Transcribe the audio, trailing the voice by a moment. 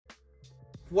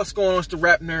What's going on? It's the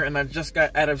RapNerd, and I just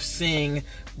got out of seeing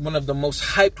one of the most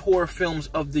hyped horror films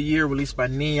of the year, released by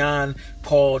Neon,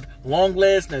 called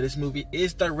LongLegs. Now, this movie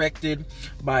is directed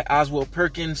by Oswald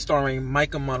Perkins, starring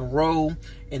Micah Monroe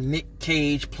and Nick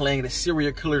Cage playing the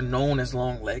serial killer known as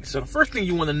LongLegs. So the first thing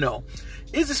you want to know,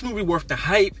 is this movie worth the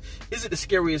hype? Is it the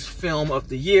scariest film of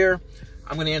the year?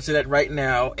 I'm going to answer that right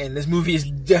now, and this movie is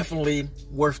definitely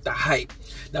worth the hype.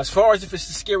 Now, as far as if it's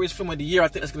the scariest film of the year, I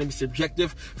think that's going to be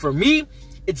subjective. For me,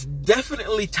 it's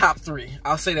definitely top 3.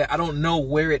 I'll say that. I don't know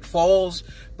where it falls,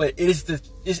 but it's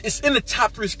in the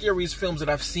top 3 scariest films that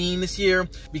I've seen this year,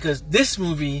 because this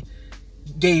movie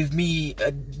gave me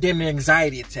a damn near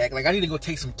anxiety attack. Like, I need to go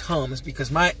take some Tums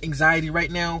because my anxiety right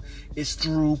now is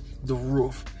through the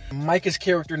roof. Micah's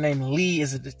character named Lee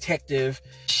is a detective.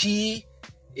 She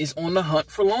is on the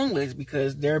hunt for LongLegs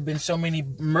because there have been so many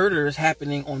murders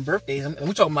happening on birthdays. And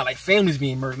we're talking about like families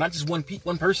being murdered, not just one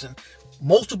person.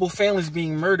 Multiple families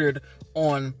being murdered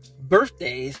on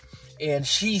birthdays, and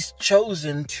she's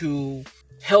chosen to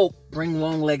help bring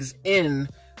LongLegs in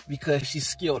because she's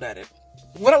skilled at it.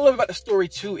 What I love about the story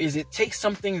too is it takes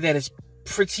something that is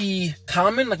pretty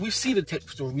common. Like, we've seen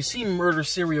detective stories, we've seen murder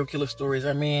serial killer stories.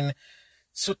 I mean,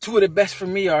 so 2 of the best for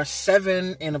me are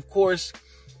Seven and, of course,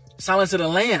 Silence of the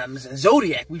Lambs and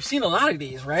Zodiac. We've seen a lot of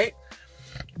these, right?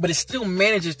 But it still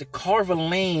manages to carve a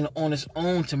lane on its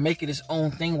own to make it its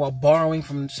own thing while borrowing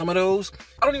from some of those.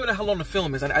 I don't even know how long the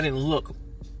film is. I didn't look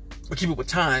or keep up with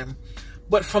time.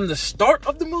 But from the start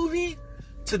of the movie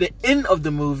to the end of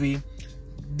the movie,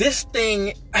 this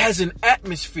thing has an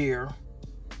atmosphere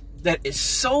that is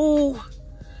so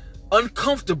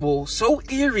uncomfortable, so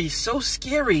eerie, so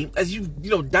scary as you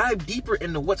dive deeper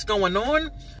into what's going on.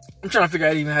 I'm trying to figure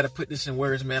out even how to put this in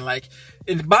words, man. Like,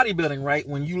 in bodybuilding, right?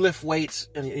 When you lift weights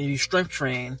and you strength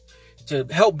train to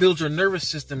help build your nervous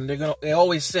system, they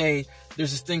always say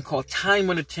there's this thing called time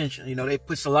under tension. It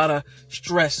puts a lot of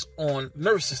stress on the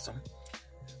nervous system.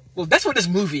 Well, that's what this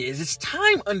movie is. It's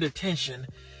time under tension.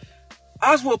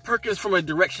 Oswald Perkins, from a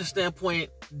direction standpoint,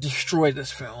 destroyed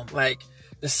this film. Like,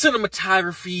 the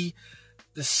cinematography,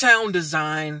 the sound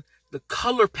design, the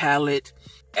color palette,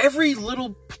 every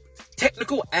little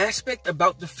technical aspect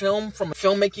about the film from a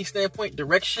filmmaking standpoint,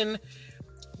 direction,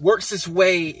 works its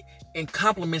way and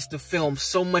complements the film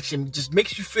so much and just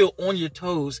makes you feel on your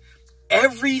toes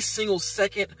every single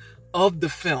second of the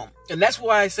film. And that's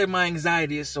why I say my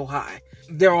anxiety is so high.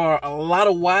 There are a lot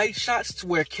of wide shots to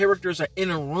where characters are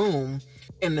in a room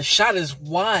and the shot is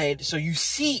wide, so you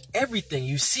see everything.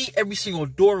 You see every single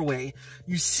doorway.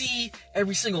 You see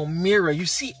every single mirror. You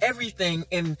see everything,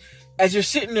 and as you're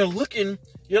sitting there looking,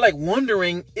 you're like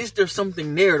wondering, is there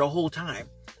something there the whole time?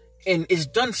 And it's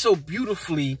done so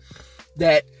beautifully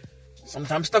that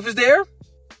sometimes stuff is there,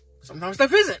 sometimes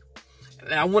stuff isn't.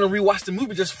 And I want to rewatch the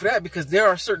movie just for that, because there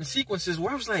are certain sequences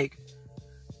where I was like,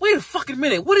 wait a fucking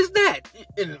minute, what is that?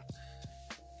 And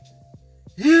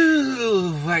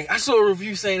like, I saw a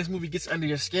review saying this movie gets under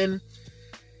your skin,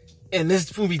 and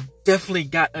this movie definitely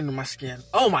got under my skin.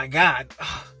 Oh my god.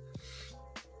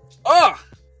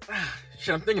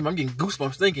 Shit, I'm getting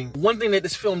goosebumps thinking. One thing that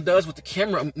this film does with the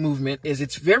camera movement is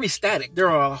it's very static. There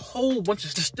are a whole bunch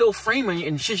of still framing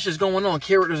and shit just going on.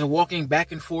 Characters are walking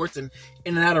back and forth and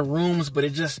in and out of rooms, but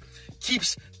it just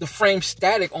keeps the frame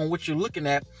static on what you're looking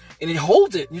at, and it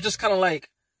holds it. You're just kind of like,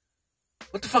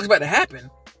 what the fuck's about to happen?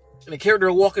 And the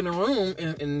character will walk in the room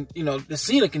and the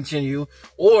scene will continue,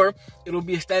 or it'll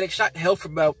be a static shot held for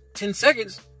about 10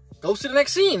 seconds, goes to the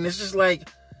next scene. It's just like,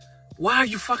 why are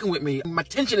you fucking with me? My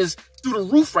tension is through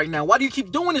the roof right now. Why do you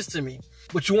keep doing this to me?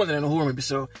 But you want that in a horror movie,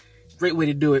 so great way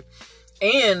to do it.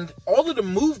 And all of the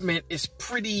movement is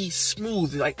pretty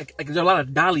smooth. Like there are a lot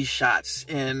of dolly shots,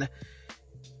 and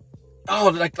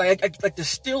like the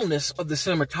stillness of the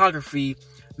cinematography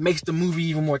makes the movie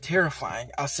even more terrifying.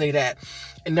 I'll say that.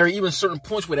 And there are even certain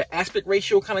points where the aspect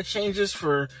ratio kind of changes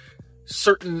for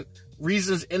certain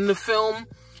reasons in the film.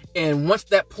 And once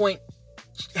that point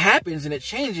happens and it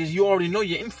changes, you already know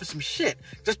you're in for some shit.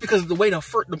 Just because of the way the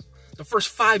first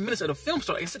 5 minutes of the film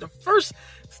started. Like I said, the first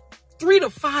 3 to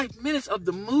 5 minutes of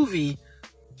the movie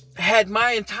had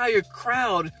my entire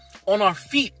crowd on our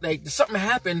feet. Like, something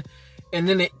happened, and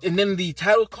then the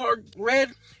title card read,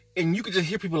 and you could just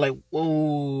hear people like,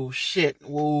 whoa, shit,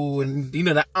 whoa, and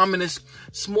the ominous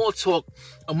small talk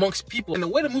amongst people. And the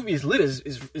way the movie is lit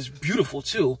is beautiful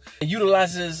too. It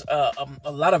utilizes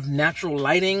a lot of natural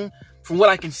lighting. From what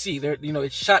I can see, there,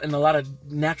 it's shot in a lot of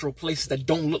natural places that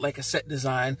don't look like a set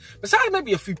design. Besides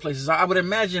maybe a few places, I would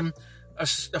imagine a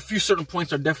few certain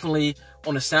points are definitely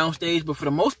on a soundstage, but for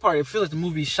the most part, it feels like the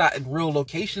movie is shot in real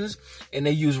locations and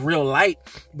they use real light.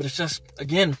 But it's just,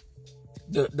 again,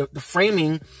 the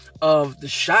framing of the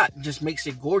shot just makes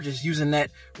it gorgeous, using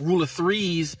that rule of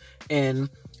threes and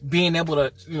being able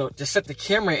to, you know, to set the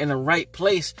camera in the right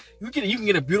place. You can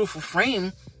get a beautiful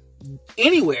frame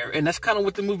anywhere, and that's kind of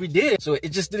what the movie did. So it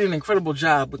just did an incredible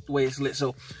job with the way it's lit.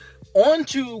 So on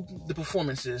to the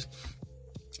performances.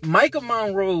 Micah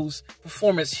Monroe's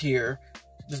performance here,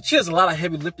 she does a lot of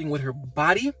heavy lifting with her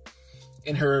body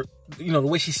and her, you know, the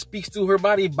way she speaks through her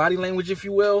body language, if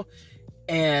you will.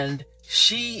 And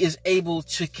she is able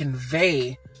to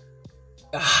convey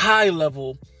a high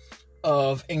level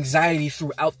of anxiety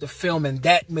throughout the film, and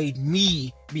that made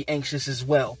me be anxious as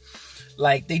well.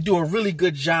 Like, they do a really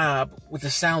good job with the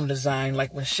sound design.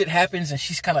 Like, when shit happens and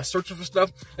she's kind of searching for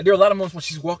stuff, and there are a lot of moments when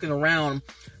she's walking around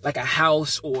like a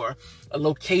house or a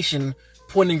location,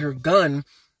 pointing her gun,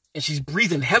 and she's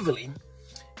breathing heavily,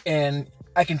 and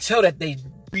I can tell that they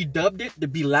redubbed it to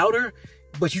be louder,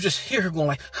 but you just hear her going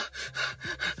like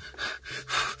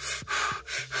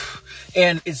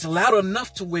and it's loud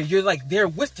enough to where you're like there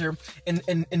with her, and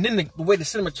then the way the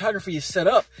cinematography is set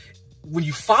up, when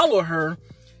you follow her,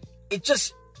 it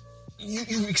just,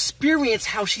 you experience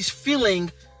how she's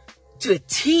feeling to the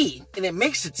T, and it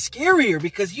makes it scarier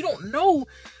because you don't know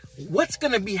what's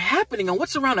gonna be happening and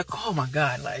what's around the, oh my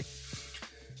God, like,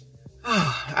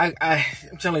 oh,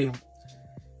 I'm telling you,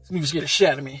 this movie scared the shit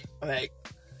out of me. Like,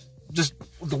 just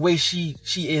the way she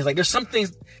is. Like, there's some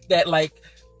things that, like,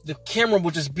 the camera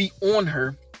will just be on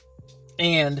her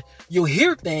and you'll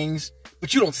hear things,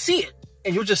 but you don't see it.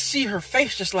 And you'll just see her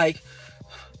face just like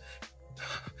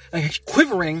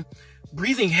quivering,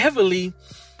 breathing heavily,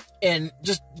 and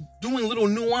just doing little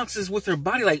nuances with her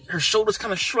body. Like, her shoulders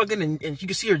kind of shrugging, and you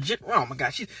can see her, oh my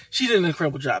God, she did an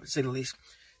incredible job, to say the least.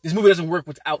 This movie doesn't work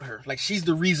without her. Like, she's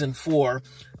the reason for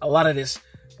a lot of this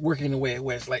working the way it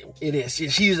was. Like, it is.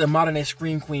 She's a modern day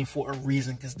scream queen for a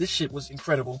reason, because this shit was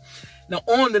incredible. Now,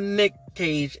 on to Nick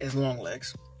Cage as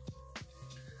Longlegs.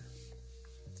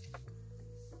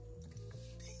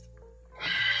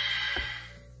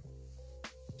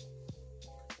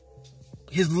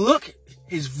 His look,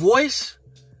 his voice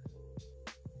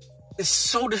is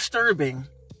so disturbing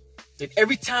that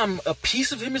every time a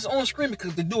piece of him is on screen,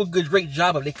 because they do a great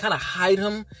job of it, they kind of hide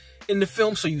him in the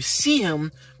film, so you see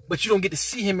him, but you don't get to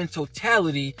see him in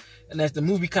totality. And as the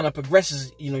movie kind of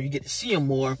progresses, you know, you get to see him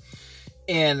more.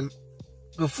 And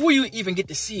before you even get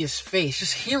to see his face,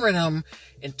 just hearing him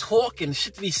and talk and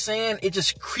shit that he's saying, it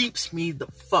just creeps me the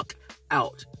fuck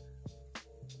out.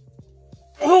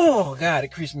 Oh God,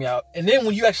 it creeps me out. And then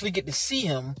when you actually get to see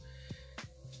him,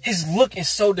 his look is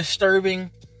so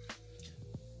disturbing.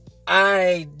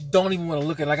 I don't even want to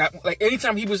look at it. Like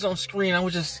anytime he was on screen, I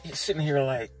was just sitting here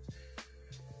like,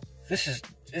 this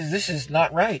is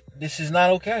not right. This is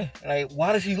not okay. Like,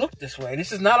 why does he look this way?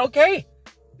 This is not okay.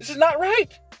 This is not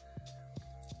right.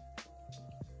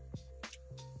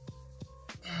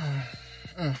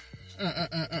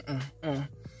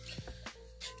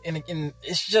 And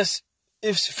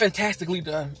it's fantastically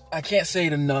done. I can't say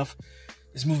it enough.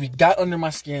 This movie got under my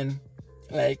skin.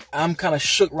 Like, I'm kind of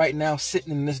shook right now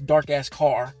sitting in this dark ass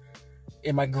car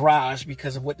in my garage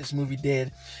because of what this movie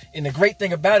did. And the great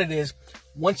thing about it is,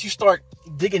 once you start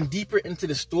digging deeper into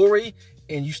the story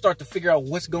and you start to figure out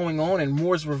what's going on and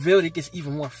more is revealed, it gets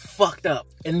even more fucked up.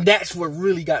 And that's what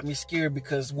really got me scared,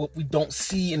 because what we don't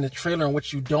see in the trailer and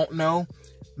what you don't know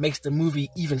makes the movie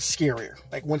even scarier.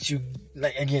 Like, once you,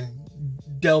 like, again,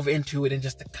 delve into it and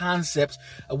just the concepts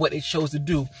of what it chose to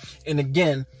do. And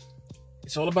again,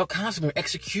 it's all about concept and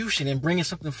execution and bringing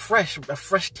something fresh, a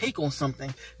fresh take on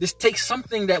something. This takes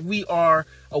something that we are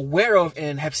aware of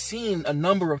and have seen a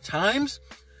number of times,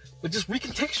 but just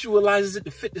recontextualizes it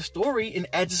to fit the story and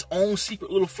adds its own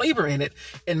secret little flavor in it.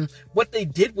 And what they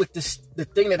did with this, the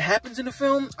thing that happens in the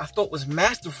film, I thought was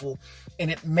masterful,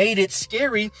 and it made it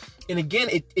scary. And again,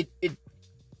 it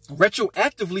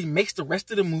retroactively makes the rest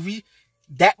of the movie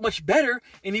that much better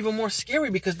and even more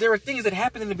scary, because there are things that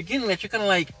happen in the beginning that you're kind of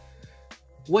like,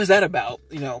 what is that about?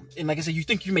 You know, and like I said, you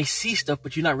think you may see stuff,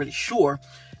 but you're not really sure.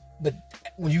 But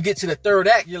when you get to the third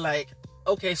act, you're like,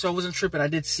 okay, so I wasn't tripping. I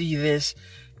did see this,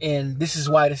 and this is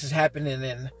why this is happening.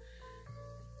 And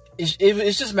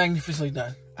it's just magnificently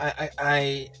done.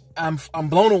 I'm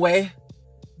blown away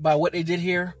by what they did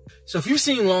here. So if you've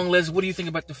seen Longlegs, what do you think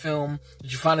about the film?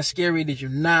 Did you find it scary? Did you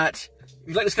not? If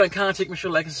you like this kind of content, make sure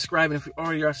to like and subscribe. And if you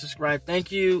already are subscribed,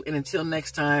 thank you. And until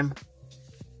next time,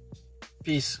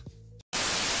 peace.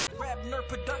 RapNerd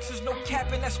Productions, no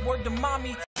capping, that's word to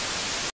mommy.